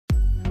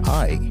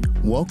Hi,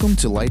 welcome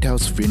to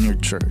Lighthouse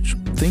Vineyard Church.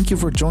 Thank you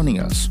for joining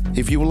us.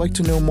 If you would like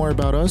to know more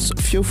about us,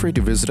 feel free to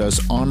visit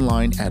us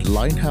online at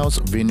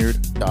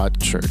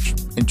lighthousevineyard.church.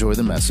 Enjoy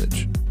the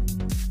message.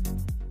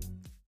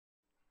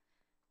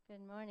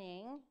 Good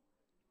morning.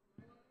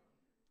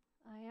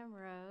 I am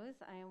Rose.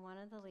 I am one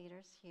of the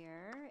leaders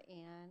here,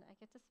 and I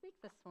get to speak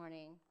this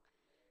morning.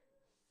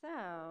 So,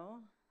 a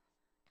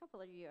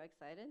couple of you are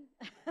excited.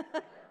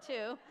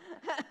 Two.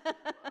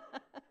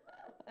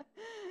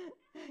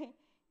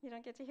 You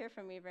don't get to hear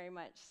from me very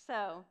much.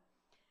 So,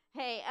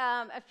 hey,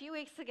 a few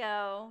weeks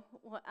ago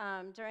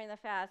during the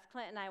fast,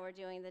 Clint and I were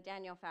doing the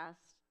Daniel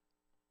fast,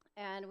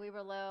 and we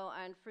were low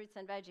on fruits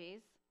and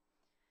veggies.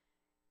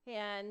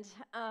 And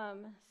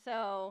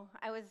so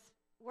I was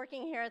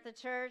working here at the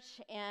church,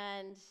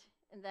 and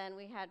then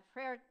we had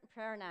prayer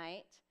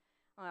night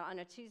on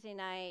a Tuesday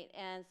night.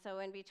 And so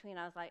in between,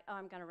 I was like, oh,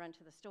 I'm going to run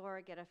to the store,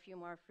 get a few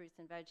more fruits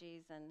and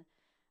veggies, and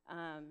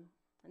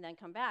then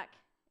come back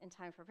in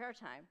time for prayer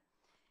time.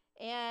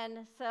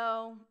 And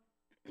so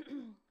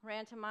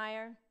ran to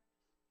Meijer,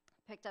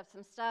 picked up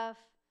some stuff.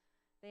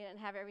 They didn't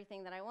have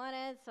everything that I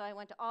wanted, so I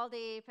went to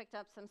Aldi, picked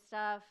up some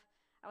stuff.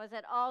 I was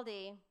at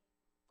Aldi.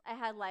 I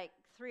had like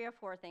 3 or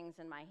 4 things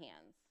in my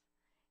hands.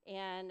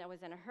 And I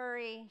was in a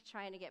hurry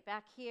trying to get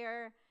back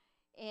here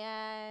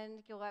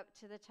and go up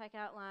to the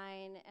checkout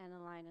line, and the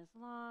line is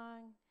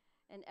long,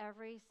 and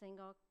every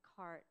single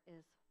cart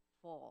is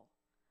full.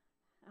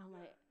 I'm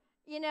like,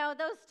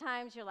 those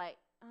times you're like,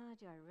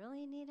 do I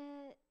really need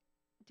it?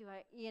 Do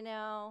I,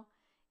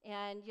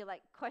 and you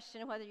like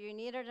question whether you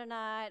need it or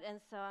not.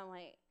 And so I'm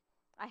like,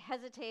 I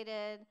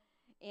hesitated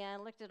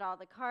and looked at all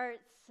the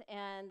carts,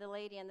 and the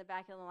lady in the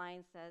back of the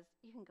line says,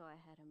 you can go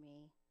ahead of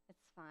me,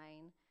 it's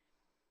fine.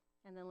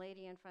 And the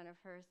lady in front of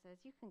her says,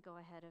 you can go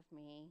ahead of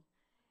me.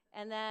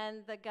 And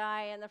then the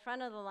guy in the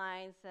front of the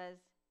line says,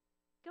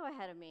 go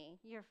ahead of me,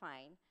 you're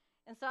fine.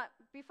 And so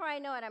before I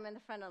know it, I'm in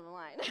the front of the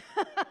line.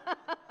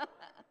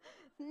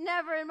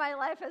 Never in my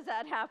life has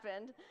that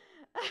happened.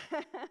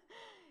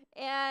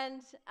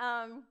 And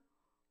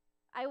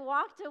I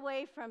walked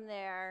away from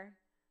there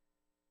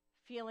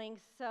feeling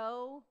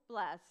so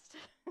blessed.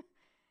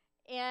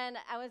 And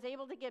I was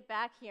able to get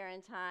back here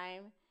in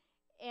time.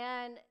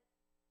 And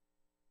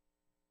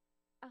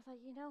I was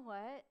like, you know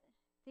what?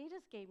 They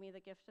just gave me the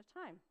gift of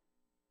time.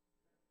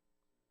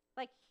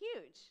 Like,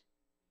 huge.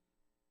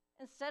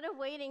 Instead of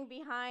waiting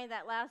behind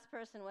that last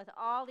person with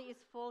all these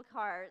full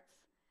carts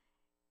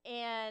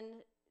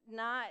and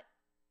not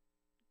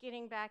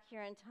getting back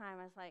here in time,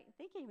 I was like,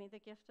 they gave me the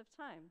gift of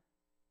time.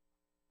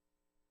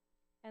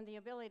 And the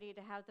ability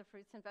to have the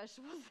fruits and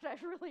vegetables that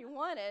I really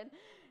wanted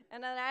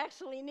and that I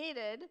actually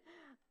needed.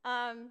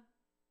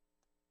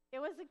 It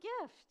was a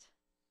gift.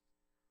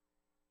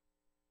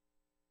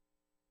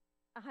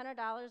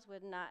 $100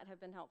 would not have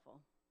been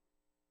helpful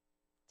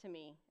to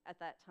me at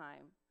that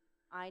time.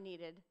 I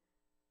needed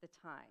the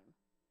time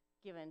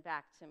given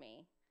back to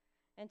me.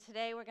 And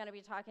today we're going to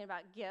be talking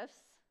about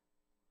gifts.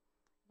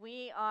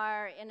 We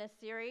are in a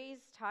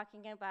series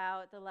talking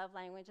about the love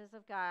languages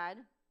of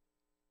God.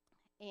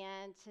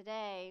 And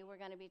today we're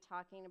going to be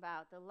talking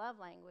about the love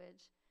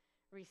language,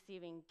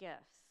 receiving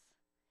gifts.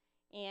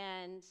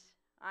 And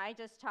I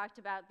just talked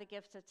about the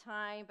gift of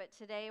time, but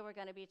today we're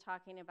going to be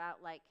talking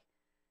about like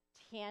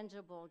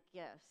tangible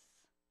gifts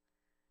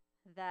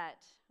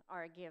that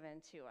are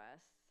given to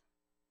us.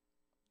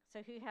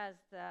 So who has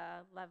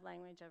the love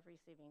language of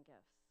receiving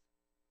gifts?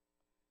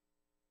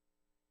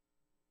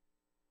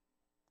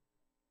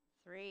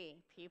 3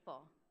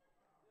 people.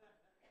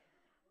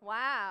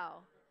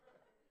 Wow.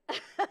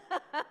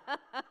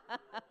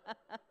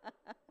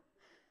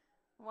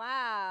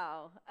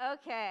 Wow.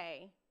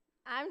 Okay.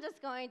 I'm just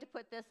going to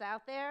put this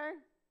out there.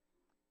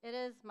 It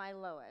is my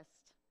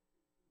lowest.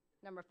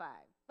 Number 5.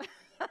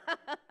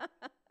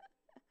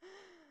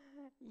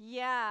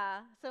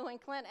 Yeah. So when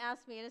Clint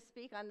asked me to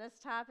speak on this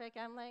topic,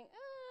 I'm like,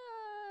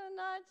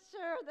 not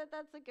sure that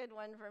that's a good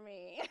one for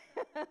me.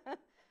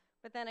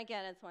 But then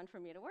again, it's one for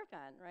me to work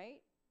on,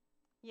 right?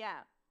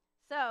 Yeah.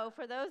 So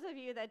for those of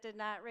you that did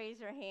not raise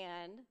your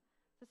hand,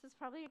 this is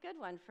probably a good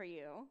one for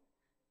you.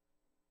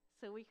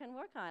 So we can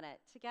work on it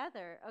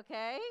together,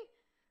 okay?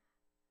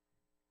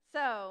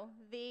 So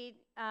the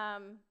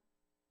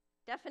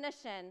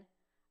definition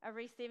of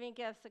receiving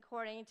gifts,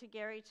 according to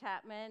Gary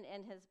Chapman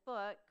in his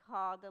book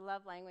called The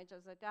Love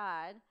Languages of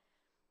God,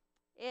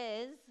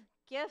 is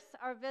gifts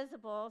are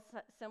visible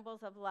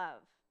symbols of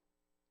love.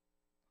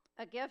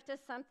 A gift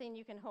is something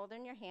you can hold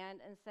in your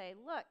hand and say,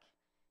 look,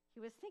 he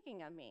was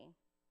thinking of me,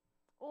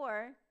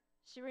 or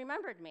she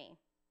remembered me.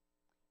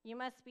 You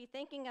must be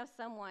thinking of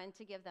someone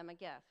to give them a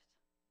gift.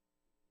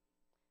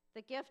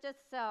 The gift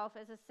itself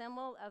is a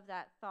symbol of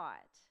that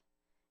thought.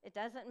 It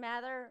doesn't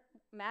matter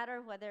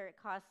whether it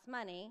costs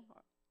money.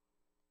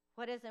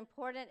 What is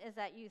important is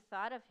that you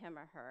thought of him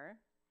or her,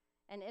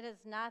 and it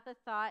is not the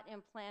thought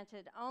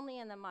implanted only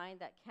in the mind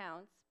that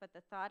counts, but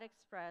the thought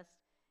expressed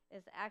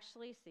is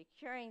actually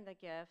securing the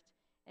gift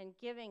and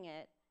giving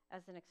it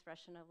as an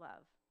expression of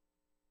love.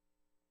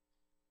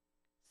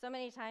 So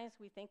many times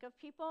we think of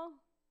people,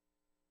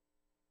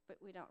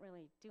 we don't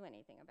really do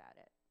anything about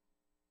it.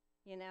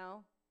 You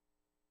know?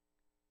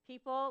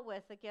 People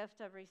with the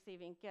gift of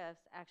receiving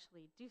gifts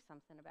actually do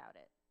something about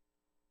it.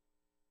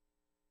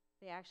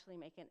 They actually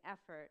make an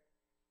effort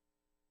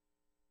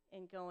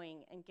in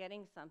going and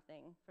getting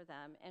something for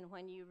them. And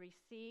when you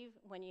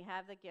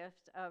have the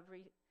gift of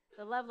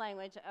the love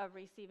language of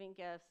receiving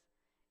gifts,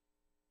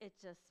 it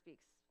just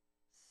speaks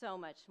so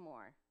much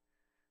more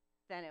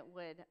than it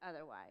would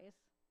otherwise.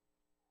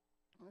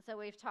 And so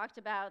we've talked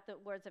about the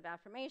words of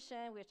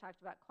affirmation, we've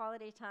talked about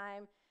quality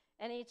time,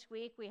 and each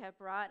week we have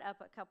brought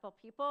up a couple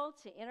people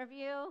to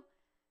interview.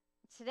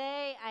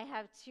 Today I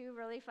have two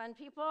really fun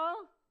people.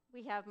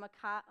 We have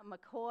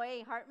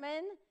McCoy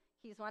Hartman.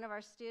 He's one of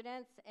our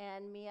students,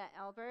 and Mia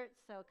Albert.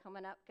 So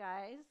coming up,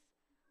 guys.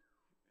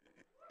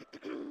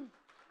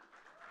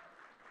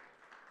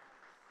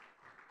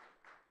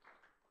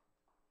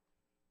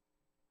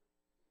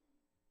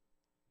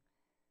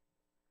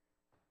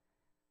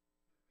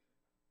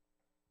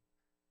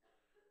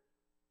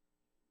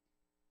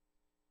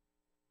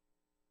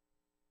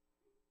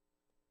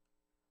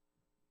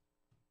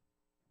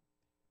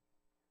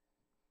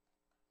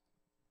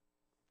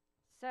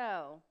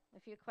 So, a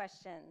few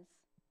questions.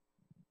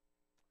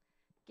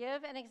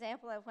 Give an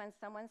example of when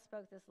someone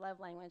spoke this love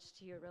language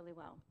to you really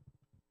well.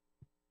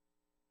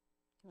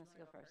 Who wants to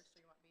go first?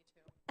 Or you want me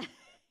to?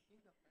 You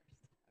go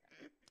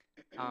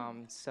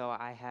first. So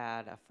I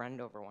had a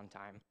friend over one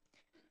time,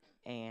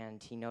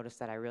 and he noticed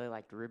that I really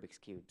liked Rubik's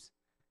Cubes.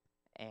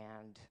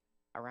 And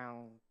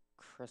around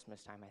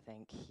Christmas time, I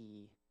think,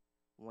 he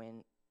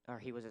was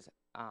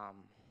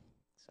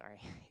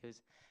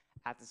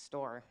at the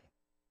store,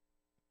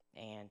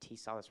 and he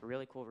saw this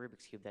really cool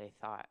Rubik's Cube that he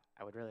thought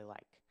I would really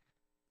like.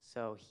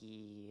 So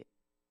he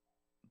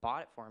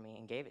bought it for me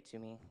and gave it to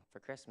me for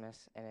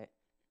Christmas, and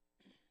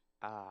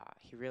I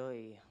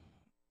really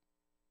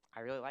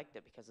liked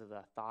it because of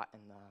the thought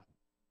and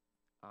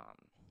the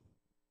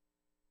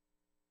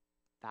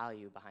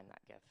value behind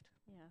that gift.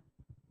 Yeah.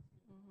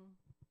 Mm-hmm.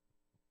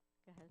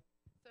 Go ahead.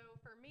 So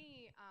for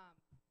me,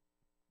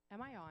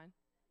 am I on?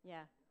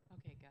 Yeah.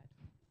 Okay, good.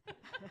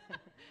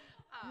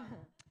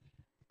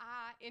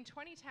 In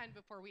 2010,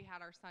 before we had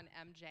our son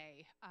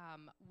MJ,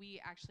 we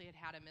actually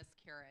had a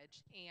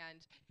miscarriage. And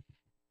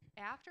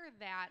after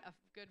that, a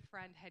good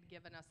friend had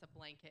given us a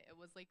blanket. It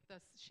was like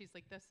this. She's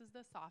like, this is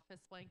the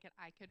softest blanket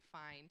I could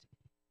find.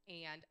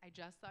 And I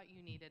just thought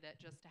you needed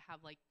it just to have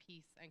like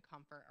peace and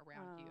comfort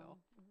around you.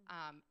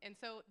 Mm-hmm. And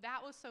so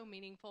that was so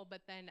meaningful.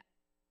 But then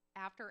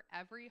after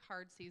every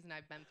hard season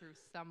I've been through,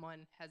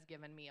 someone has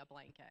given me a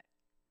blanket.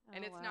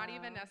 And it's not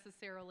even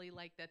necessarily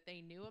like that they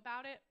knew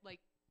about it.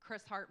 Like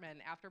Chris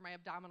Hartman, after my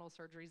abdominal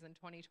surgeries in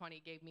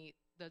 2020, gave me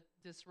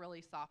this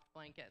really soft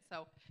blanket.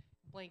 So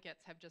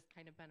blankets have just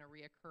kind of been a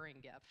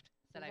reoccurring gift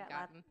that I've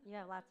gotten. You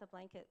have lots of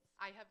blankets.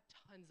 I have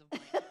tons of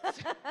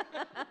blankets.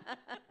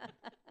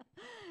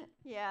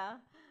 Yeah.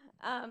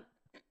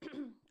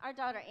 Our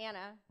daughter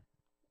Anna,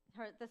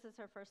 this is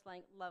her first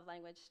love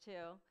language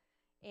too,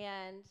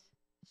 and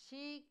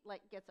she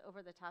like gets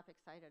over the top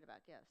excited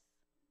about gifts.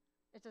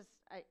 It just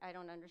I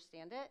don't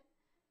understand it.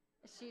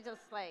 She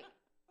just like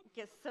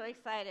gets so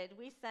excited.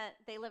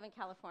 They live in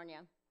California,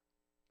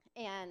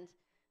 and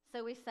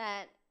so we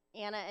sent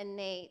Anna and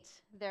Nate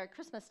their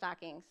Christmas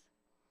stockings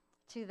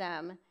to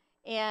them,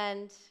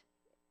 and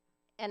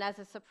as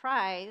a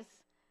surprise,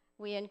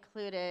 we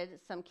included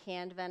some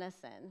canned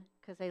venison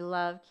because they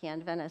love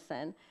canned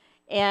venison.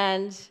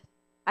 And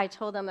I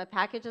told them a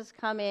package is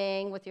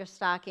coming with your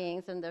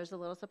stockings, and there's a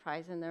little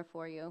surprise in there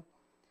for you.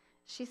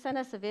 She sent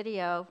us a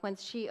video. When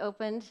she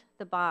opened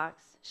the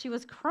box, she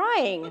was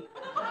crying.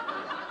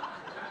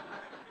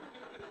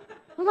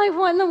 I'm like,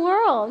 what in the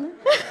world?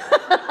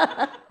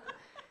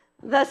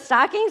 The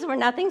stockings were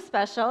nothing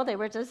special. They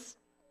were just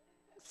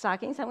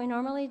stockings that we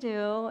normally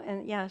do.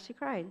 And yeah, she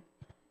cried.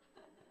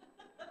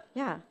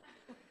 Yeah.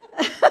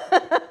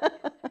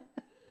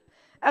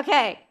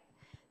 Okay,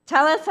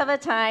 tell us of a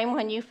time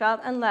when you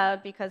felt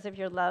unloved because of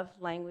your love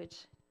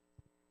language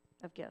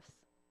of gifts.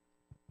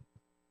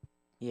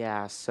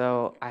 Yeah,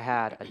 so I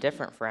had a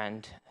different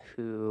friend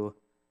who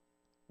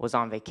was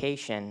on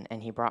vacation,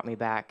 and he brought me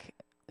back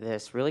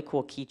this really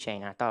cool keychain,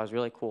 and I thought it was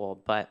really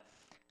cool. But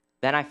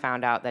then I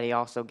found out that he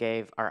also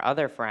gave our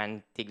other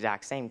friend the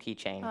exact same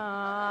keychain.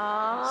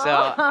 Aww.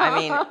 So, I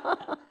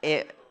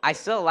mean, I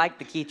still like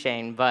the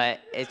keychain,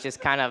 but it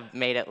just kind of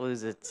made it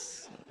lose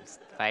its,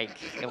 like,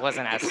 it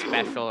wasn't as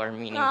special or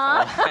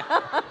meaningful.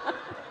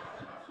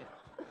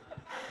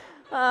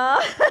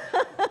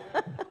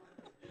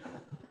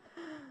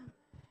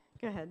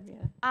 Go ahead,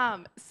 yeah.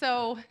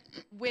 So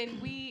when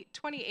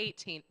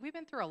 2018, we've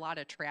been through a lot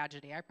of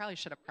tragedy. I probably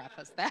should have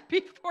prefaced that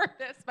before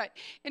this, but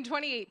in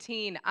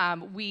 2018,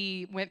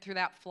 we went through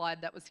that flood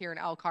that was here in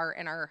Elkhart,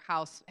 and our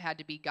house had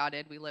to be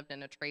gutted. We lived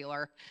in a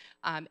trailer,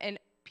 and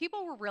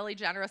people were really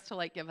generous to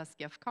like give us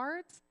gift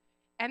cards.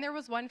 And there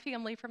was one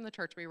family from the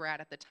church we were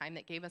at the time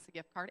that gave us a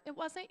gift card. It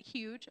wasn't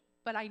huge,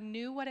 but I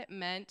knew what it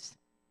meant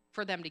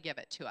for them to give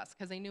it to us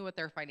because they knew what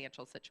their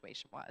financial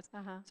situation was.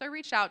 Uh-huh. So I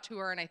reached out to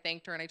her and I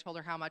thanked her and I told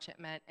her how much it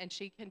meant. And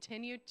she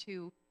continued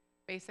to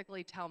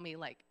basically tell me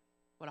like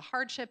what a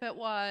hardship it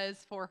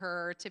was for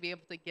her to be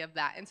able to give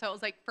that. And so it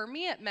was like, for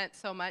me, it meant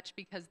so much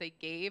because they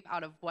gave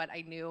out of what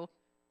I knew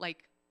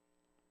like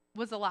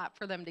was a lot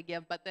for them to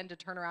give, but then to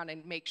turn around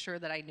and make sure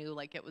that I knew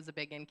like it was a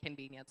big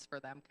inconvenience for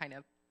them kind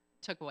of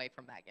took away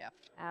from that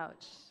gift.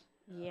 Ouch.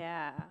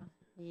 Yeah.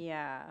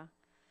 Yeah.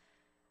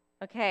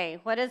 Okay,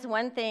 what is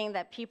one thing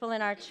that people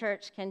in our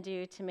church can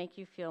do to make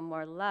you feel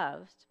more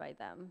loved by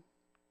them?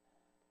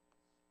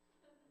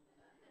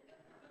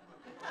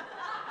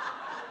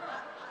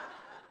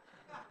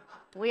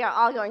 We are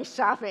all going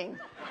shopping.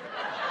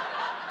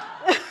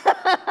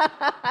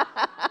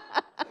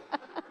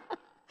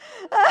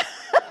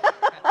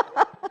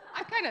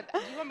 Do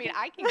you want me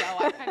I can go.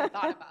 I kind of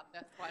thought about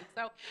this one.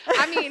 So,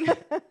 I mean,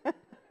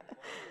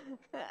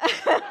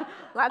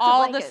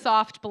 all the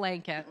soft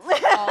blankets,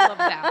 all of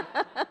them.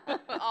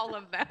 All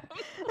of them.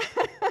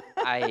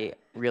 I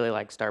really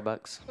like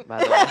Starbucks,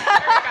 by the way.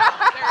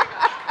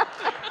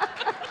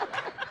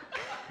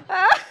 There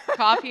you go.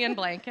 Coffee and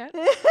blanket.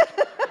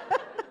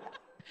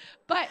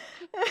 But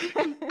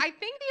I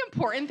think the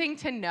important thing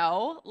to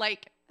know,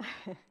 like,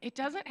 it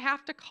doesn't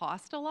have to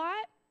cost a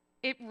lot.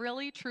 It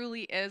really,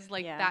 truly is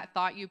like that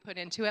thought you put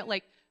into it.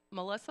 Like,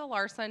 Melissa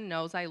Larson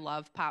knows I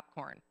love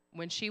popcorn.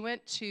 When she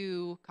went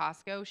to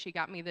Costco, she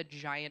got me the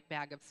giant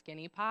bag of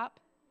Skinny Pop.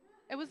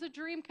 It was a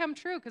dream come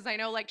true because I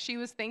know, like, she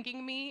was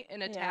thanking me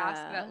in a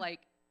task that, like,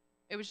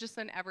 it was just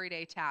an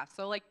everyday task.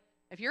 So, like,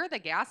 if you're at the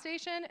gas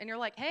station and you're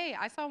like, hey,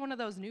 I saw one of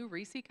those new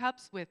Reese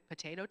cups with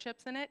potato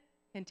chips in it,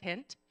 hint,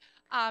 hint.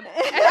 And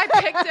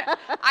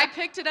I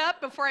picked it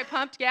up before I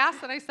pumped gas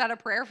and I said a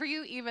prayer for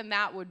you. Even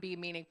that would be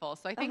meaningful.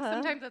 So I think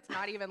sometimes it's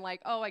not even like,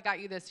 oh, I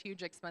got you this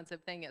huge expensive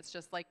thing. It's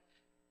just like,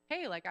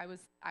 hey, like I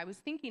was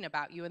thinking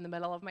about you in the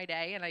middle of my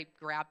day and I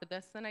grabbed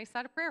this and I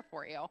said a prayer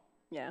for you.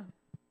 Yeah.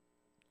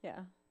 Yeah.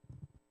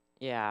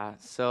 Yeah,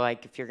 so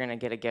like if you're gonna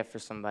get a gift for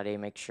somebody,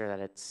 make sure that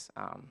it's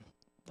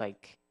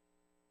like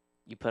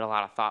you put a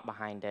lot of thought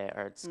behind it,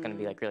 or it's gonna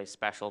be like really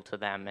special to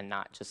them, and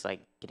not just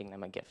like getting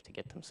them a gift to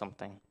get them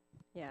something.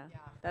 Yeah,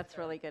 that's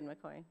really good,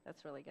 McCoy.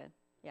 That's really good.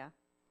 Yeah.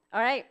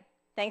 All right.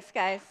 Thanks,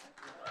 guys.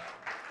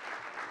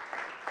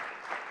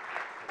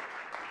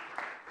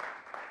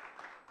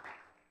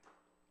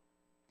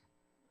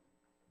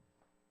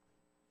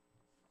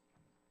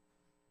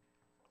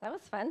 That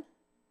was fun.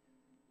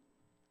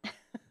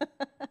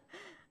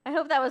 I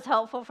hope that was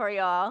helpful for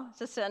you all,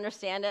 just to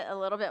understand it a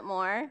little bit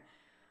more.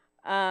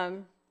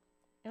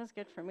 It was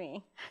good for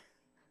me.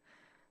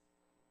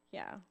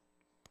 Yeah.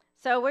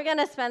 So we're going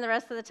to spend the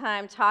rest of the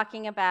time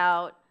talking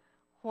about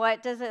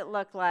what does it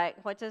look like,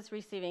 what does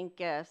receiving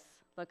gifts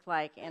look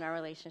like in our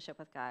relationship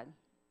with God?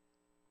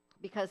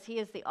 Because He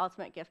is the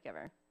ultimate gift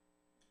giver.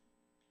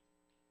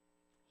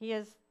 He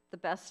is the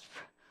best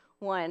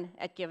one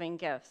at giving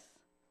gifts.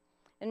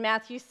 In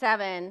Matthew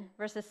 7,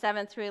 verses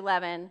 7 through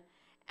 11,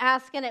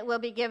 ask and it will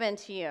be given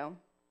to you.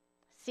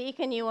 Seek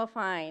and you will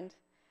find.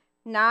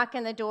 Knock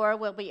and the door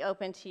will be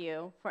opened to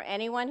you. For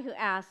anyone who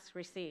asks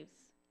receives.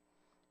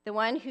 The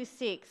one who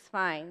seeks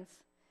finds,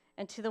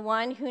 and to the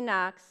one who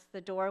knocks, the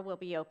door will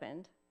be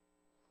opened.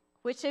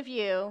 Which of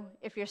you,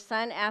 if your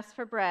son asks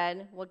for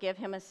bread, will give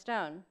him a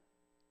stone?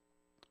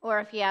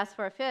 Or if he asks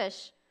for a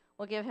fish,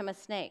 will give him a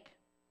snake?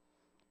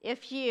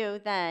 If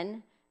you,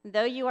 then,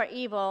 though you are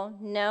evil,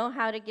 know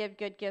how to give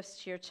good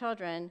gifts to your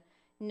children,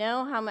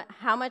 know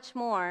how much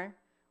more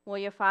will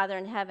your Father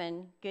in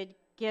heaven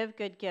give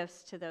good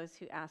gifts to those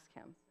who ask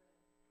him.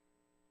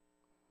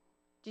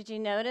 Did you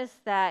notice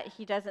that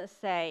he doesn't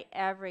say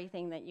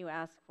everything that you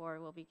ask for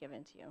will be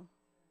given to you?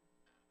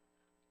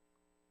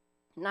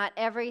 Not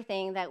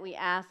everything that we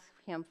ask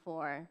him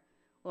for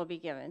will be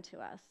given to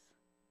us.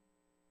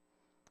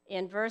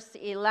 In verse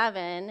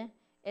 11,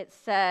 it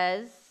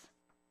says,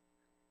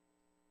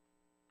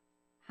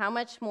 how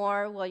much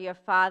more will your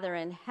Father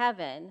in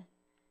heaven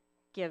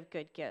give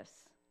good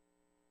gifts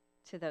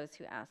to those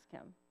who ask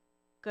him?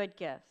 Good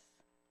gifts.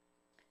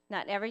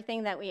 Not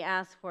everything that we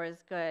ask for is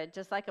good.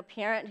 Just like a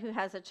parent who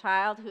has a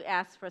child who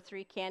asks for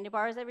 3 candy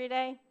bars every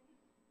day.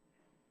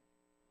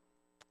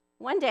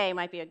 One day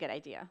might be a good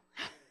idea.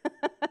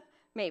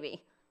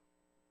 Maybe.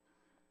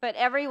 But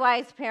every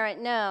wise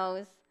parent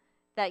knows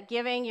that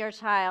giving your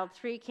child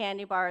 3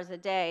 candy bars a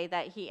day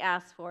that he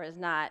asks for is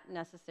not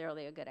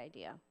necessarily a good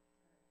idea.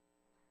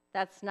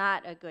 That's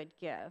not a good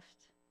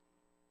gift.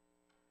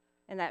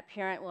 And that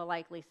parent will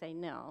likely say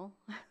no.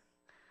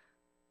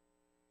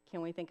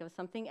 Can we think of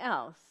something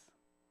else?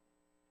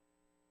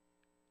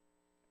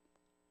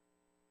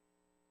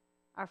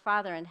 Our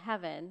Father in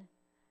heaven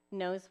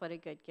knows what a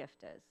good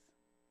gift is.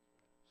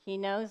 He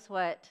knows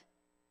what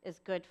is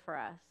good for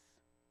us.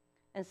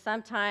 And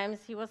sometimes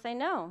he will say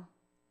no.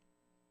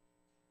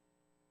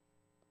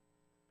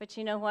 But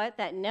you know what?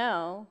 That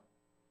no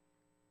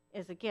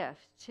is a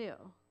gift too.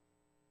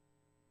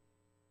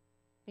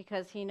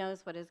 Because he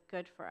knows what is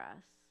good for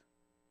us.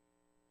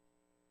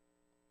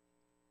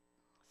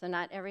 So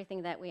not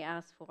everything that we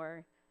ask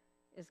for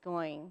is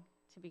going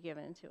to be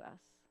given to us.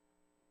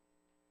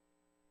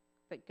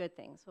 But good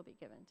things will be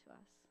given to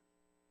us.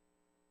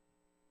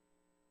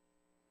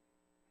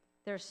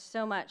 There's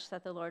so much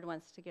that the Lord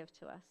wants to give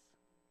to us.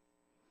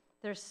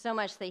 There's so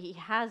much that he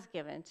has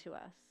given to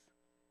us.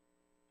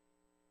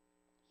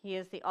 He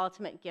is the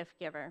ultimate gift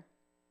giver.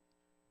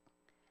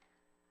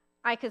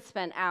 I could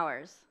spend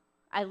hours.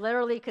 I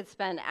literally could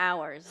spend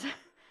hours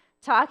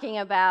talking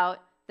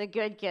about the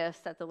good gifts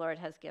that the Lord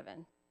has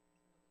given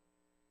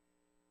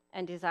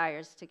and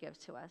desires to give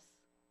to us,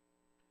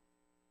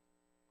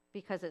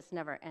 because it's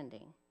never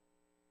ending.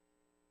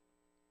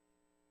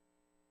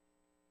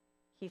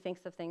 He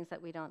thinks of things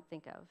that we don't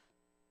think of,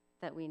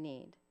 that we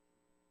need.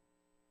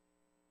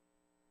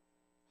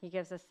 He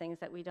gives us things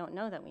that we don't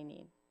know that we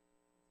need.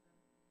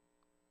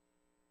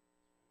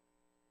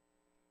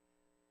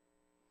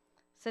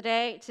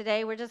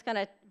 Today we're just going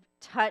to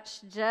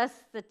touch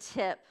just the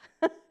tip,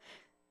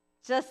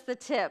 just the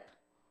tip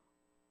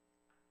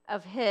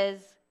of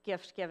his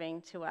gift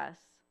giving to us.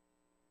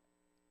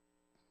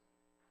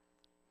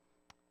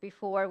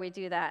 Before we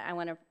do that,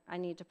 I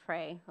need to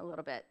pray a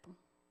little bit.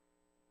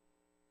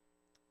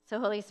 So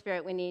Holy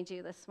Spirit, we need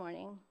you this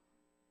morning.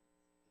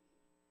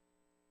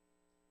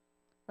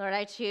 Lord,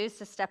 I choose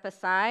to step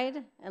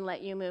aside and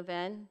let you move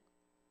in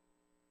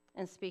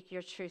and speak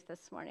your truth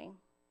this morning.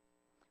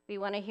 We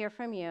want to hear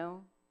from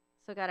you.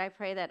 So God, I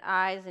pray that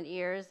eyes and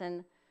ears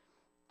and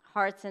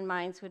hearts and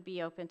minds would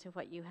be open to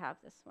what you have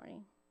this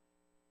morning.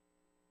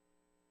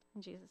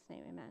 In Jesus'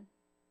 name, amen.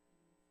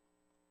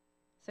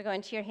 So go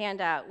into your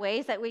handout.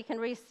 Ways that we can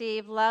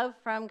receive love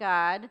from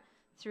God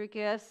through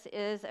gifts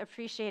is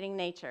appreciating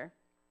nature.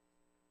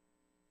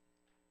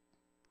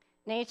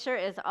 Nature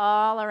is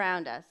all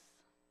around us.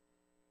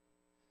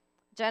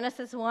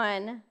 Genesis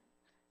 1,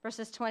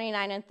 verses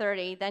 29 and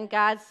 30, then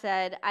God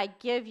said, I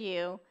give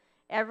you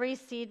every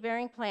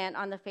seed-bearing plant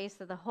on the face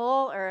of the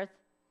whole earth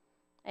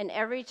and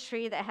every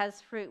tree that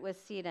has fruit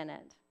with seed in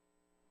it.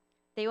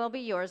 They will be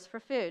yours for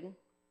food.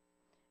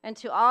 And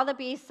to all the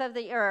beasts of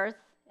the earth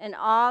and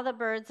all the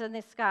birds in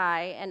the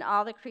sky and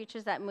all the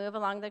creatures that move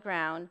along the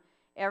ground,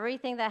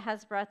 everything that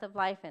has breath of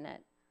life in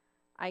it,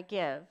 I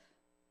give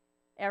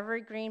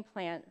every green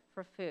plant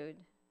for food.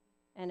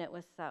 And it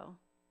was so.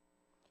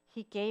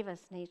 He gave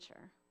us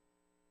nature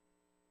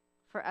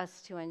for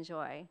us to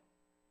enjoy.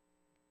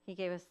 He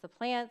gave us the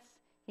plants,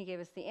 he gave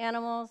us the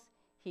animals,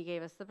 he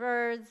gave us the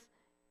birds.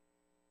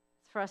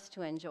 It's for us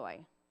to enjoy.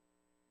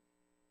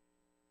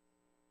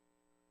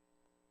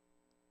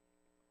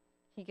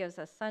 He gives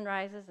us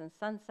sunrises and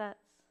sunsets.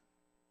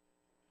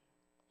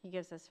 He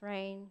gives us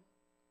rain.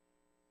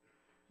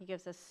 He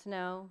gives us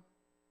snow.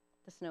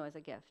 The snow is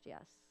a gift,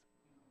 yes.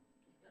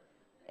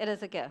 It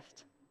is a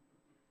gift.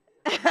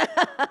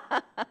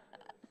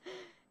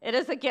 It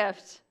is a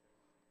gift.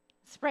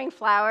 Spring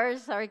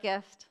flowers are a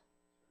gift.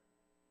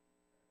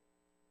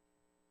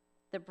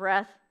 The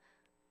breath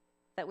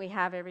that we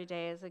have every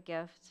day is a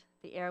gift.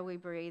 The air we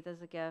breathe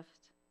is a gift.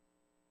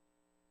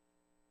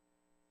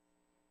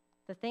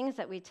 The things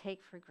that we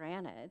take for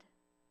granted,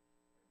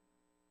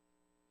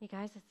 you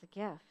guys, it's a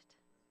gift.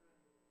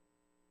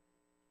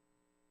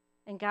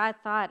 And God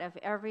thought of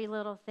every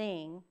little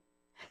thing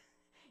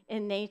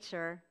in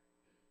nature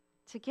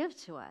to give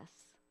to us.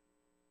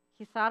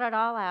 He thought it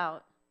all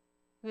out.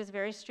 He was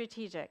very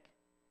strategic.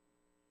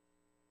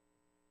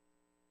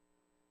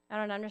 I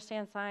don't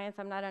understand science.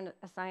 I'm not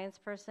a science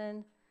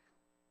person.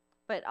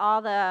 But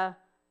all the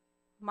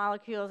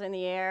molecules in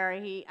the air,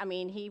 he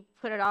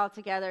put it all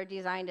together,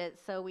 designed it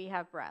so we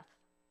have breath.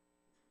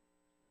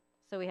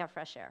 So we have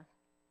fresh air.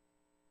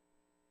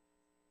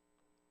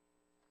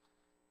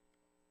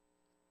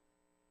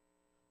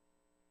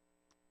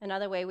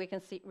 Another way we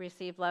can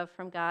receive love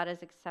from God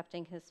is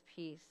accepting his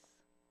peace.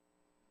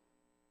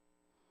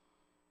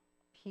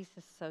 Peace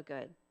is so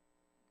good.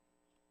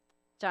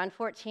 John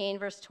 14,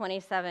 verse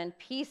 27,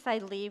 peace I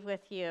leave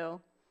with you,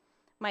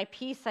 my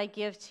peace I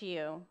give to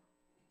you.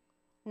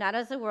 Not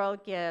as the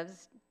world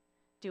gives,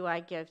 do I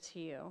give to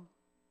you.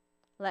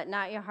 Let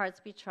not your hearts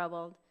be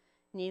troubled,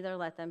 neither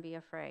let them be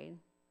afraid.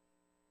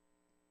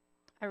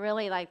 I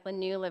really like the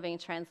New Living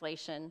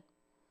Translation.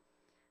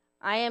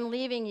 I am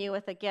leaving you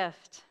with a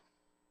gift,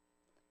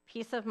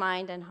 peace of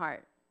mind and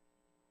heart.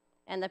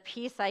 And the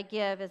peace I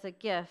give is a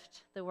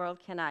gift the world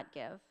cannot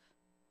give.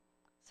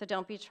 So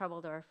don't be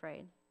troubled or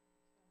afraid.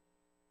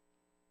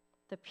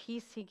 The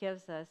peace he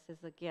gives us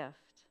is a gift.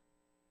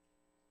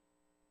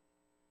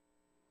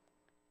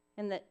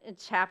 In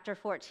chapter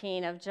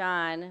 14 of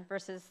John,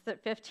 verses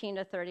 15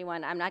 to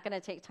 31, I'm not going to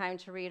take time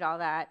to read all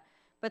that,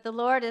 but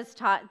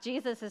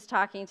Jesus is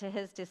talking to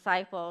his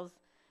disciples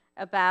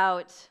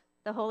about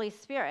the Holy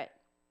Spirit.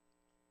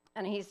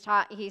 And he's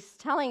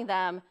telling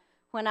them,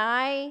 when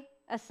I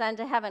ascend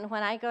to heaven,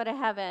 when I go to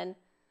heaven,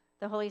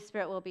 the Holy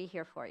Spirit will be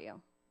here for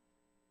you.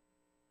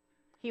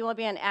 He will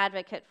be an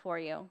advocate for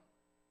you.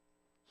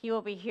 He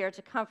will be here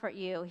to comfort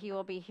you. He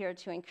will be here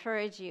to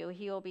encourage you.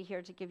 He will be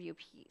here to give you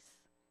peace.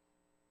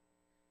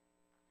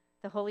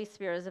 The Holy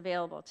Spirit is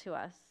available to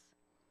us.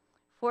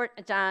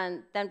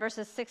 Then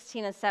verses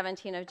 16 and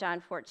 17 of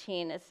John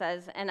 14, it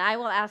says, and I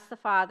will ask the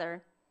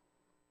Father,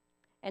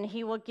 and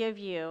he will give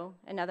you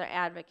another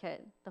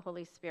advocate, the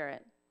Holy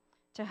Spirit,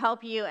 to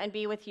help you and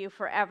be with you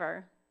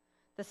forever,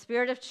 the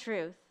Spirit of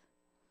truth.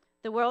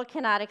 The world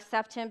cannot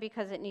accept him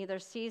because it neither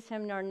sees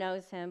him nor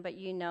knows him, but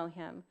you know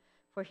him,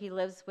 for he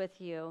lives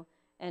with you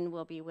and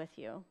will be with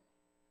you.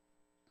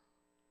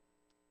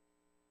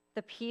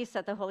 The peace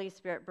that the Holy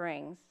Spirit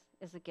brings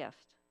is a gift.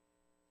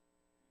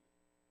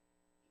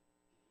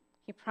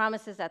 He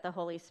promises that the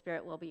Holy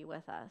Spirit will be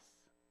with us.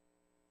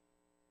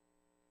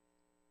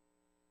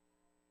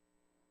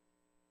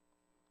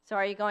 So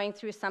are you going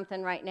through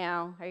something right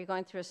now? Are you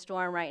going through a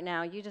storm right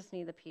now? You just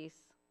need the peace.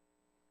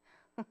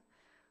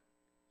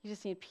 You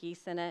just need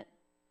peace in it.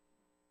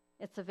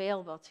 It's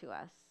available to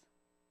us.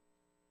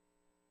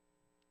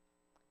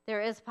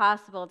 There is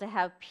possible to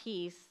have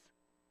peace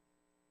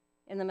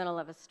in the middle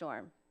of a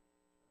storm.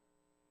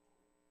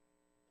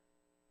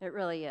 It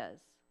really is.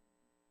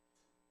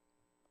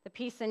 The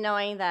peace in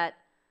knowing that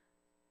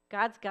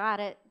God's got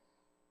it.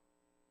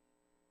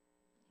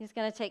 He's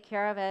going to take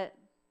care of it.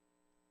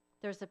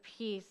 There's a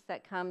peace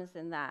that comes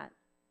in that.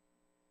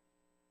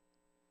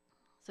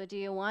 So do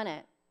you want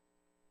it?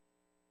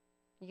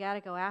 You got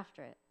to go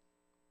after it.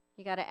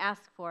 You got to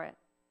ask for it.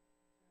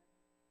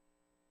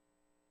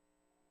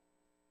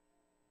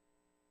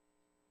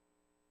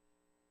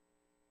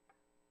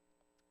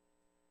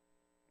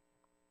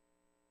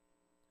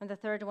 And the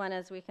third one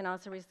is we can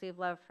also receive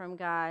love from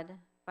God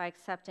by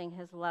accepting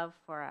his love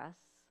for us.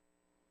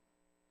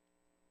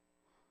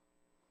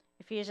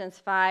 Ephesians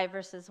 5,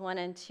 verses 1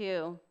 and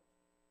 2.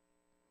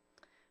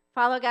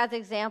 Follow God's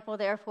example,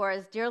 therefore,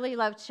 as dearly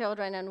loved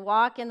children, and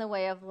walk in the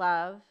way of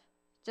love,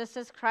 just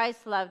as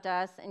Christ loved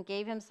us and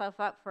gave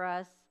himself up for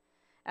us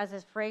as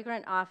a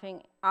fragrant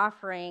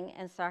offering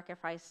and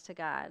sacrifice to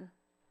God.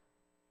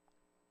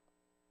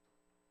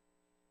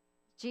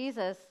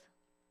 Jesus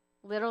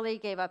literally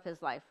gave up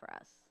his life for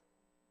us.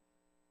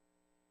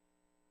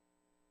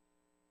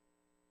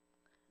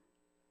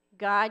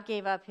 God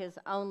gave up his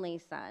only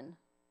son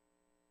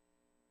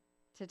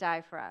to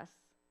die for us.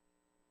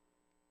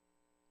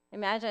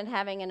 Imagine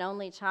having an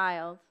only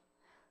child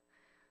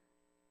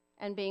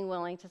and being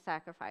willing to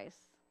sacrifice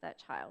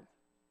that child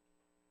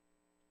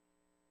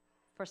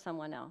for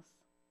someone else.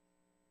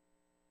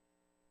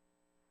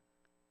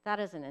 That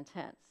is an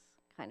intense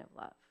kind of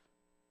love.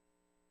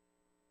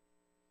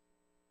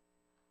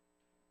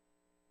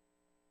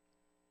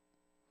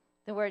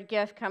 The word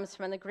gift comes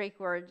from the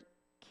Greek word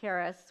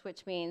charis,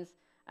 which means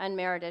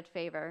unmerited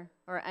favor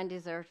or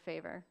undeserved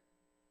favor.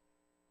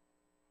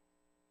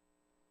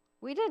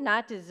 We did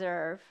not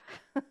deserve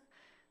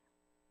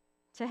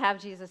to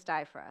have Jesus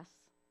die for us.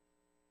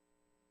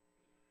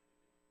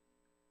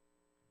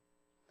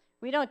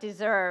 We don't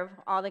deserve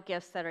all the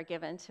gifts that are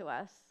given to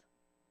us.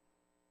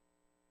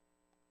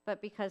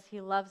 But because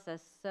he loves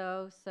us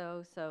so,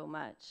 so, so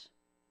much,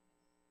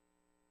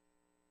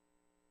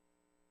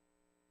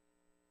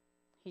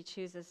 he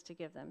chooses to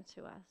give them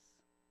to us.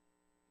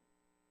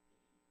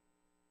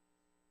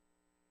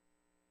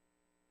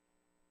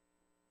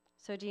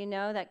 So do you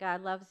know that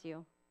God loves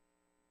you?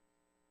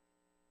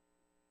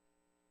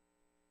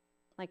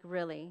 Like,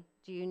 really,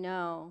 do you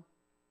know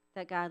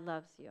that God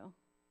loves you?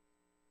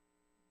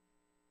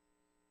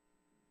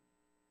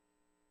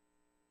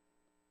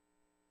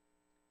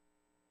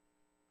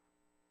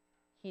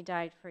 He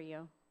died for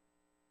you.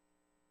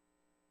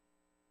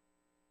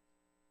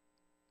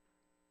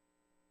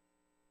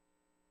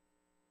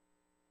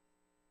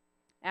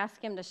 Ask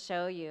him to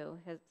show you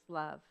his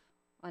love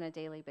on a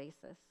daily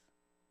basis.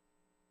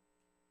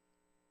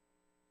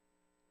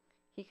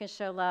 He can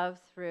show love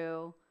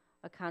through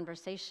a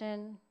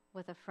conversation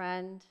with a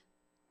friend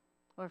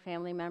or a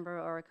family member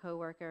or a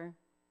coworker,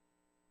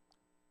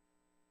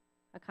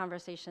 a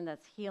conversation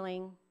that's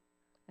healing,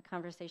 a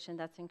conversation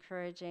that's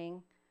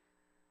encouraging.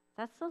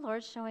 That's the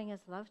Lord showing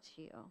his love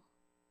to you.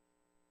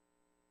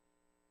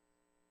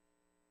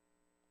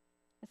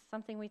 It's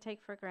something we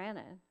take for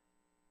granted.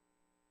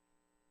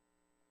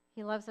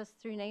 He loves us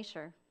through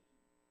nature.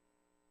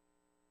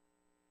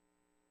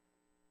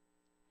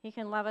 He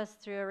can love us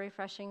through a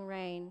refreshing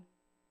rain.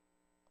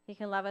 He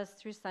can love us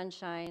through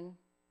sunshine,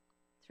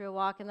 through a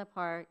walk in the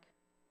park,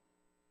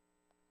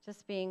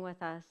 just being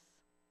with us.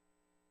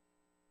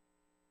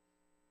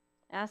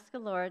 Ask the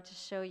Lord to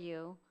show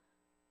you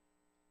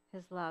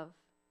his love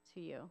to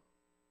you.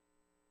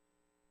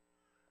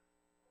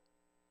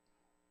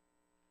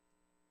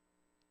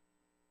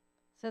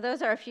 So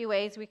those are a few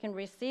ways we can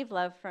receive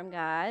love from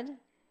God.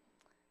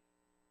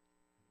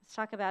 Let's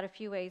talk about a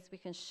few ways we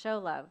can show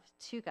love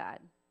to God.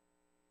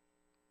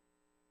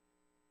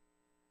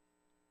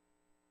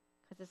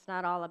 Because it's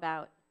not all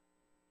about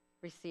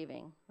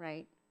receiving,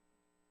 right?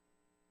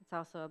 It's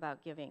also about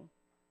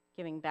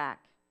giving back.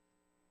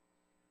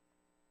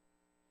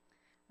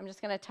 I'm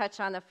just going to touch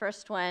on the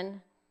first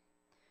one.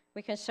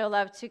 We can show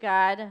love to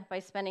God by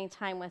spending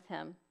time with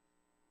him.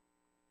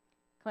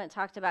 Clint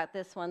talked about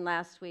this one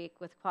last week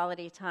with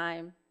quality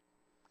time.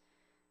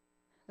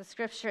 The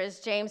scripture is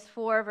James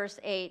 4, verse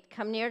 8.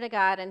 Come near to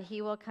God, and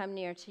he will come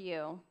near to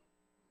you.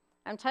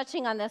 I'm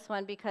touching on this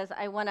one because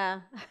I want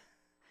to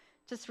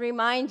just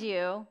remind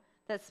you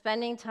that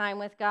spending time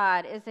with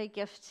God is a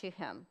gift to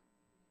him.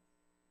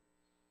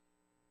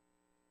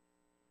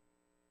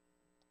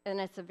 And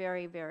it's a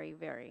very, very,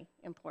 very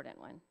important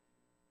one.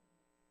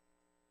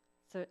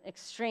 It's an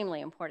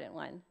extremely important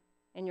one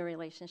in your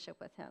relationship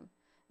with him,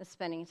 is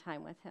spending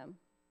time with him.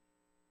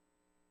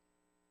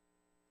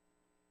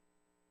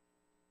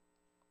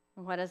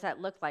 And what does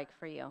that look like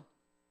for you?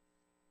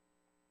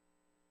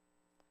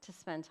 To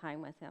spend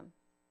time with him.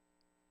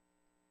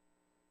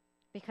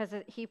 Because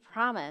he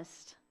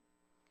promised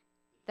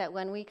that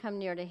when we come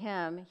near to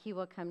him, he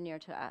will come near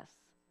to us.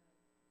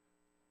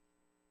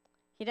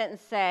 He didn't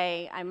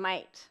say, I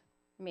might,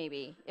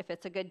 maybe, if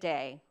it's a good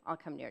day, I'll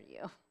come near to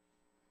you.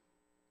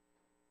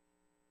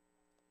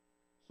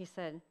 He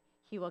said,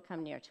 he will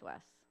come near to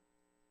us.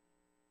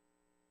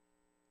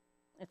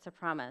 It's a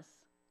promise.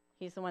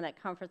 He's the one that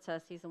comforts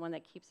us. He's the one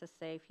that keeps us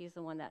safe. He's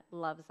the one that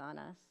loves on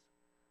us.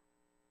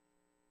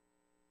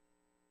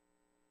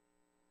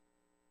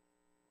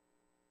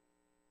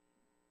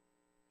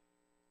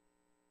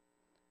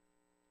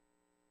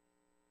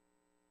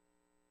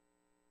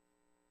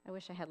 I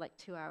wish I had like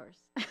 2 hours.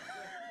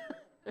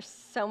 There's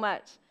so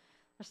much.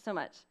 There's so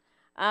much.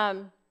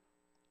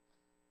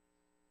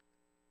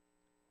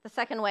 The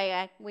second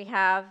way we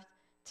have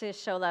to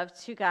show love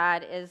to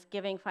God is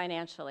giving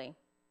financially.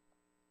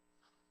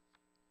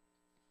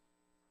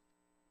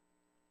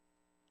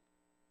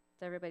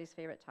 It's everybody's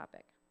favorite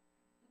topic.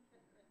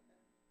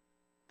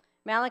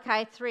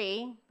 Malachi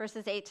 3,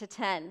 verses 8 to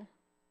 10.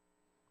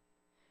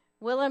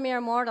 Will a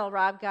mere mortal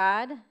rob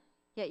God?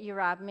 Yet you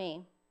rob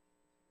me.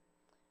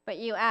 But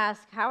you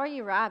ask, how are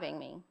you robbing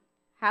me?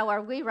 How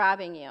are we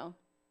robbing you?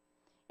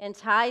 In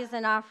tithes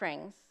and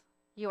offerings,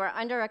 you are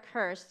under a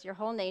curse, your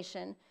whole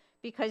nation,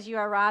 because you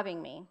are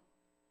robbing me.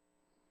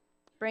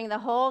 Bring the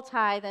whole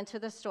tithe into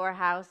the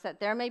storehouse, that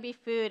there may be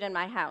food in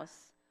my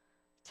house.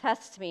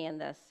 Test me in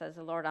this, says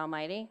the Lord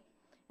Almighty,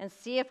 and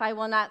see if I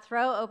will not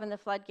throw open the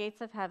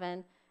floodgates of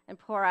heaven and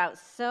pour out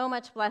so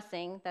much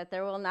blessing that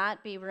there will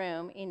not be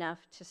room enough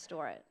to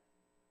store it.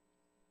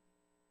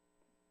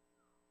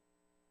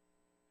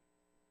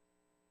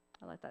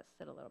 I'll let that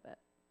sit a little bit.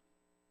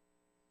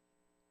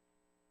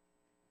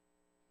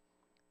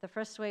 The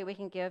first way we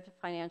can give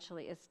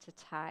financially is to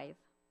tithe.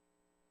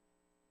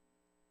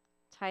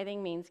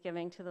 Tithing means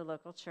giving to the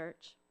local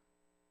church.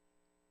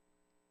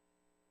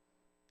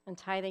 And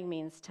tithing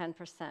means 10%.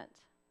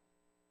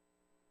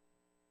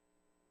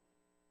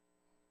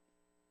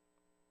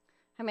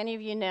 How many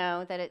of you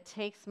know that it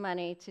takes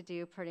money to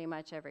do pretty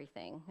much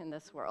everything in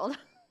this world?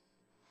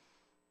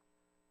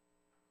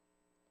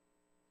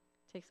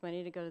 It takes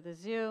money to go to the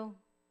zoo.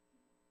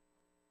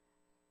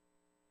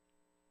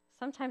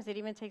 Sometimes it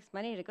even takes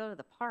money to go to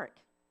the park.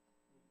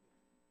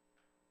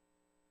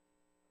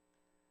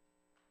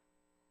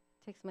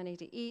 It takes money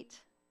to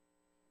eat.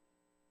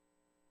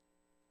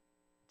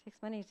 It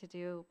takes money to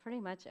do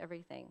pretty much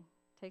everything.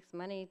 It takes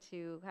money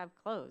to have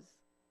clothes.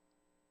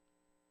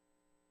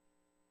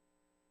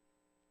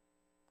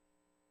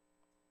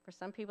 For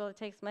some people, it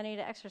takes money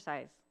to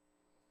exercise.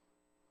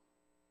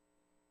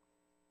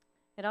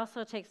 It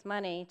also takes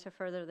money to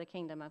further the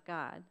kingdom of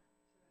God.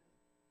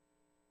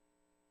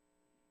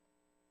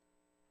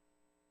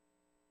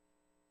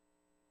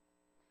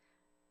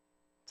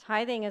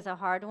 Tithing is a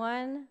hard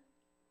one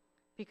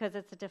because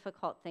it's a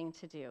difficult thing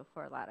to do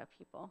for a lot of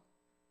people.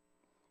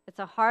 It's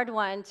a hard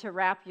one to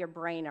wrap your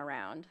brain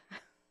around.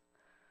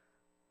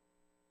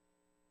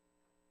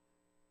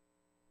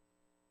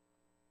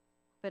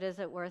 But is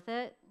it worth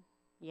it?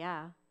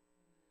 Yeah.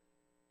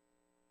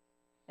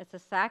 It's a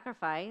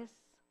sacrifice.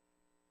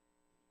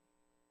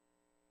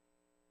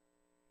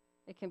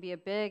 It can be a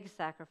big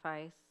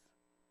sacrifice,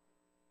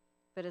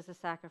 but it's a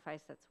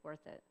sacrifice that's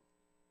worth it.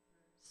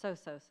 So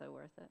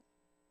worth it.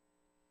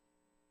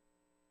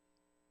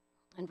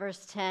 In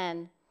verse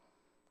 10,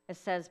 it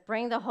says,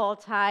 bring the whole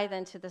tithe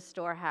into the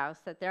storehouse,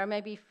 that there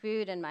may be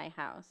food in my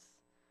house.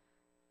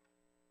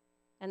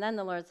 And then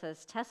the Lord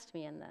says, test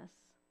me in this,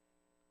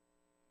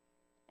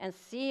 and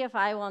see if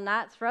I will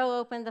not throw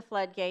open the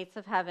floodgates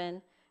of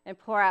heaven and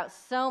pour out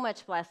so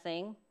much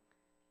blessing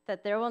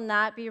that there will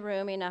not be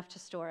room enough to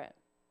store it.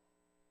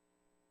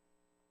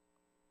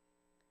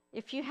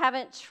 If you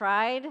haven't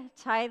tried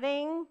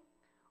tithing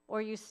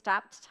or you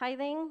stopped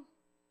tithing,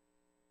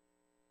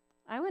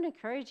 I would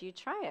encourage you,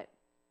 try it.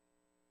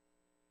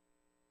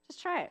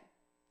 Just try it.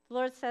 The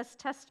Lord says,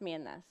 test me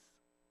in this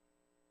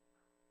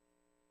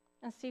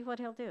and see what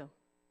he'll do.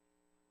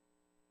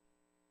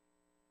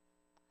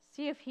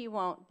 See if he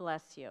won't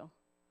bless you.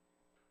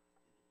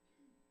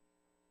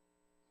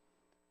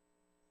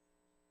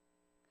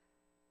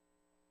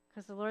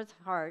 Because the Lord's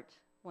heart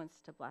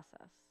wants to bless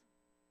us.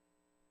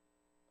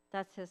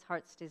 That's his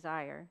heart's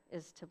desire,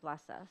 is to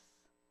bless us.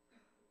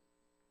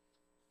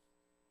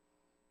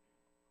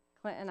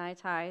 Clint and I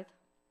tithe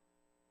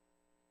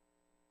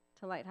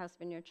to Lighthouse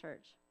Vineyard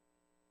Church.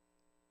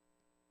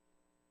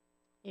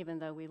 Even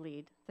though we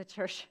lead the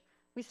church,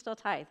 we still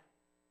tithe.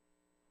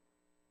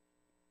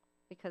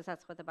 Because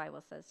that's what the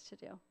Bible says to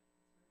do.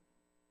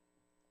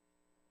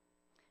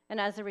 And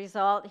as a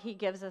result, he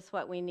gives us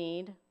what we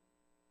need.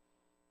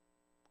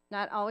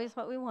 Not always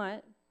what we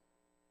want.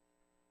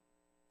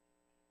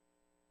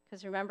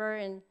 Because remember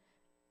in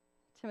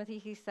Timothy,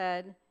 he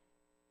said,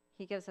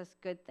 he gives us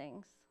good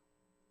things.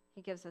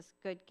 He gives us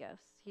good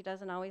gifts. He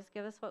doesn't always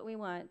give us what we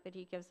want, but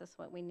he gives us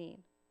what we need.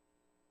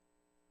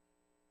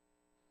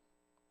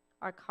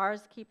 Our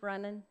cars keep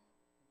running.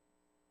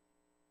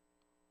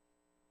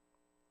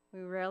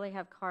 We rarely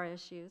have car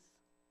issues.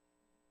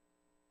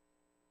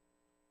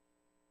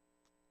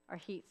 Our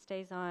heat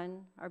stays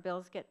on. Our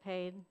bills get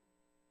paid.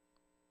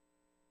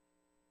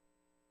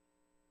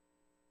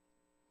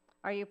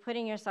 Are you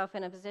putting yourself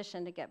in a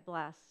position to get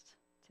blessed,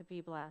 to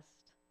be blessed?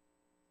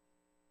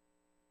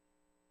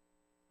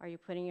 Are you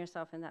putting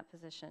yourself in that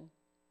position?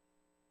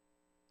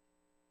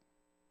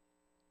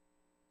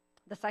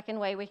 The second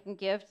way we can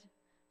give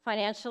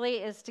financially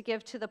is to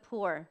give to the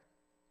poor.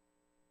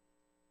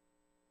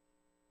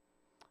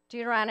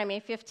 Deuteronomy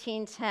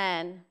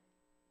 15:10.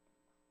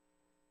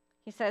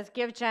 He says,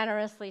 give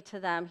generously to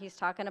them. He's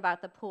talking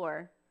about the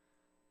poor.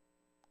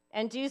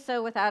 And do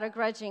so without a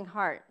grudging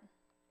heart.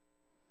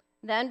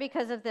 Then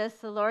because of this,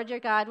 the Lord your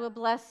God will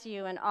bless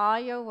you in all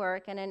your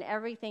work and in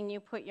everything you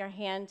put your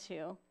hand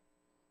to.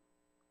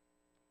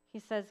 He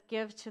says,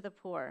 give to the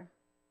poor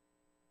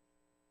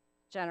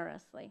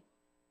generously.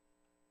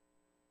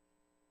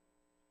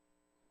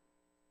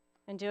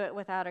 And do it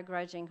without a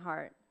grudging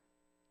heart,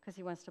 because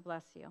he wants to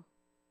bless you.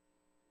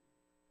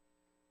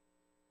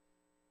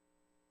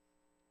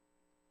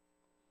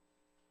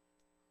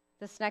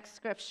 This next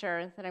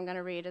scripture that I'm going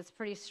to read is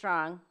pretty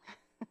strong,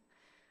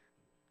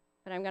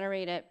 but I'm going to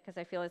read it because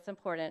I feel it's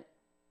important.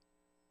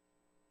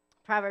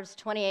 Proverbs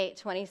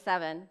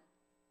 28:27.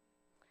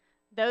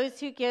 Those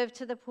who give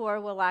to the poor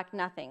will lack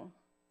nothing,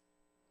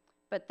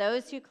 but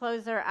those who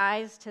close their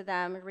eyes to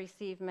them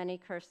receive many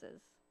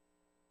curses.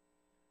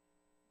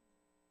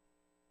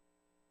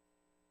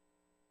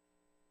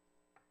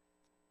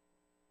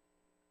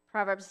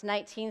 Proverbs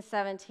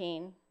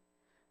 19:17.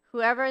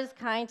 Whoever is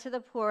kind to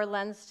the poor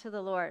lends to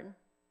the Lord,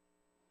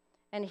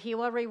 and he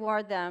will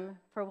reward them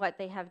for what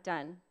they have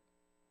done.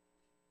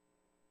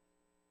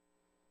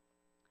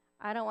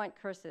 I don't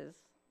want curses.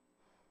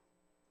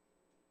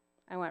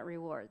 I want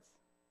rewards.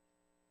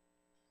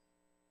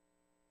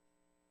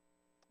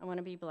 I want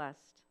to be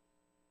blessed.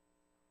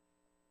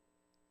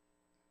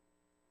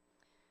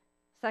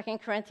 2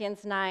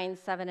 Corinthians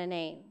 9:7 and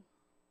 8.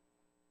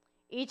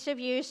 Each of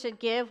you should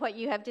give what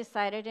you have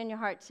decided in your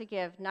heart to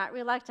give, not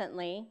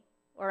reluctantly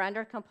or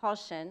under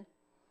compulsion,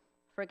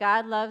 for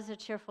God loves a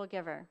cheerful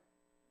giver.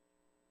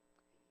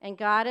 And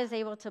God is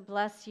able to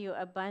bless you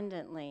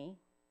abundantly,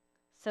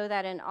 so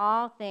that in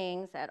all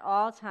things, at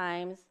all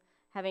times,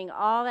 having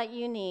all that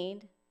you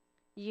need,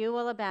 you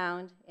will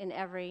abound in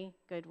every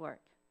good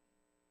work.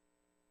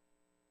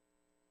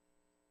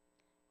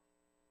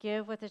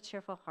 Give with a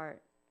cheerful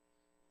heart,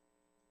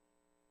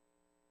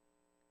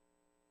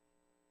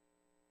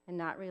 and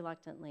not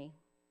reluctantly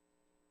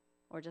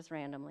or just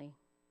randomly.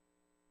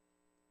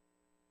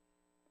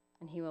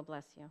 And he will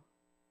bless you.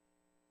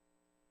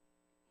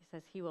 He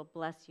says he will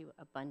bless you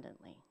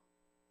abundantly.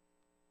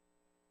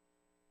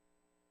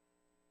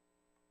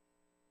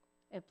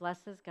 It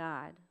blesses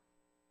God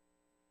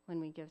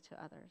when we give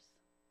to others.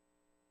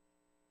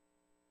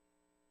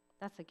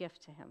 That's a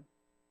gift to him.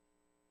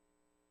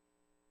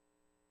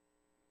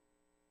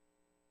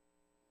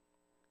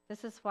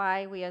 This is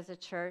why we as a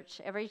church,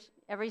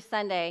 every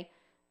Sunday,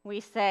 we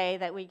say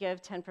that we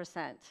give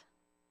 10%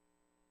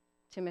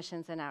 to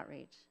missions and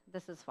outreach.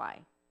 This is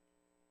why.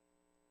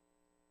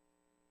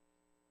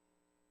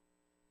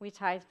 We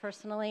tithe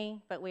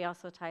personally, but we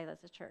also tithe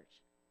as a church.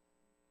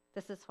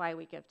 This is why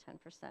we give 10%.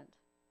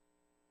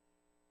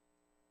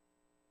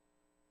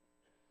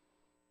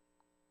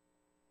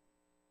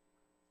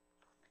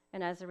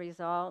 And as a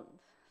result,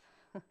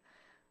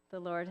 the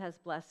Lord has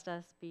blessed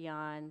us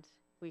beyond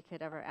we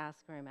could ever ask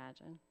or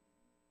imagine.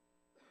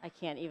 I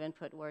can't even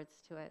put words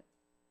to it.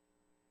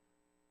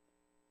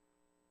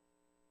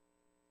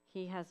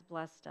 He has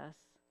blessed us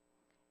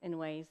in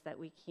ways that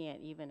we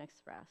can't even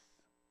express.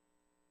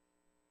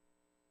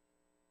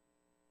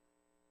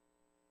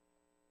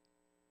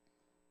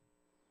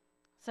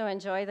 So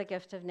enjoy the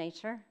gift of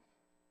nature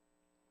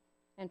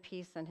and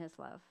peace and his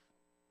love.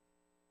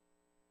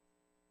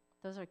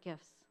 Those are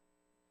gifts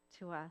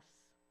to us.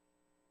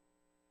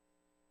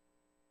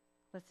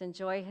 Let's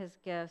enjoy his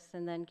gifts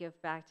and then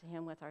give back to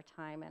him with our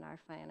time and our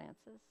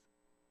finances,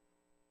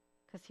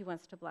 because he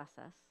wants to bless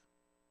us.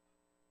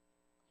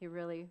 He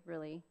really,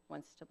 really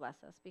wants to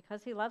bless us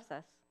because he loves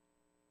us.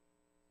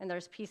 And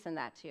there's peace in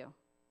that too.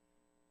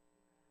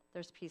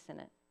 There's peace in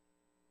it.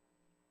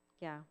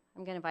 Yeah,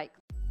 I'm going to invite.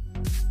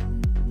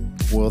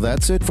 Well,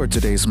 that's it for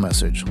today's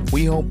message.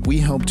 We hope we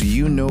helped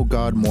you know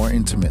God more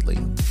intimately.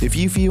 If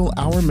you feel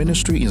our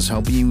ministry is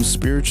helping you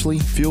spiritually,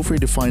 feel free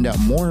to find out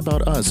more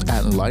about us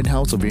at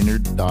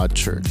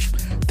lighthousevineyard.church.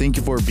 Thank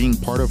you for being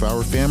part of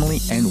our family,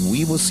 and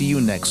we will see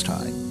you next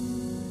time.